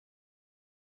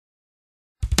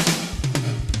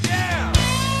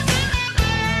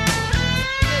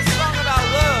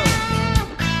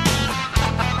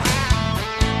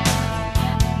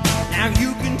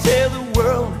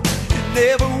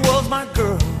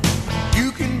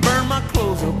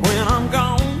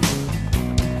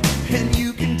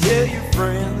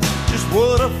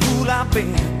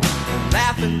been and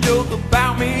laugh and joke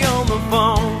about me on the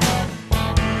phone.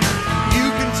 You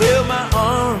can tell my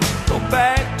arms go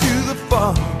back to the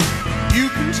farm. You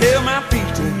can tell my feet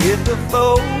to hit the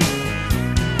floor.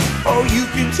 Oh, you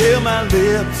can tell my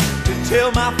lips to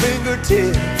tell my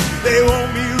fingertips they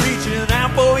won't be reaching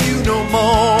out for you no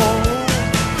more.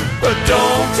 But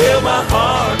don't tell my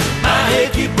heart, my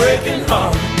achy breaking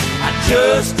heart, I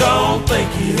just don't think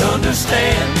he'd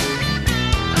understand.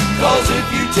 'Cause if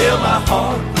you tell my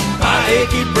heart, my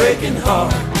achy breaking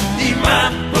heart, he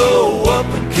might blow up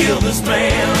and kill this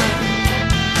man.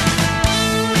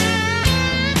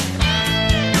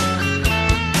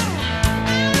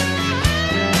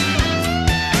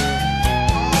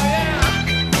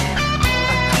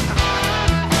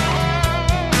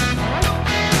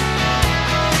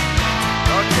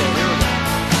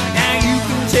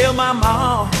 Tell my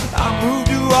mom I moved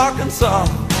to Arkansas.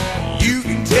 You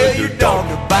can tell your dog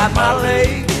to bite my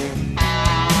leg,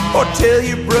 or tell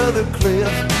your brother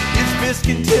Cliff his fist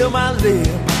can tell my lip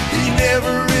he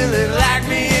never really liked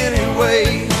me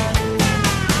anyway.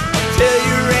 Tell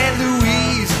your Aunt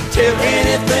Louise, tell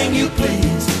anything you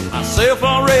please, myself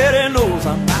already knows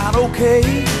I'm not okay.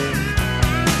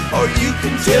 Or you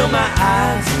can tell my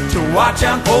eyes to watch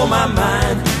out for my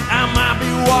mind, I might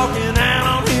be walking out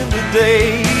on him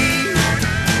today.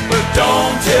 But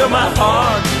don't tell my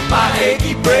heart, my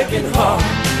achy breaking heart,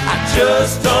 I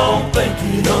just don't think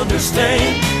he'd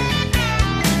understand.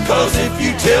 'Cause if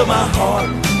you tell my heart,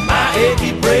 my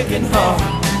achy breaking heart,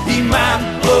 he might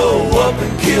blow up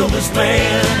and kill this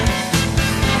man.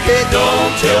 Hey,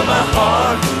 don't tell my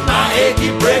heart, my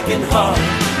achy breaking heart,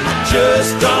 I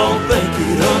just don't think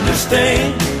he'd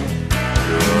understand.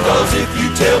 'Cause if you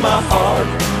tell my heart,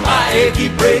 my achy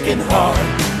breaking heart,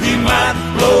 he might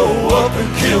blow up and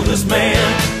kill this man.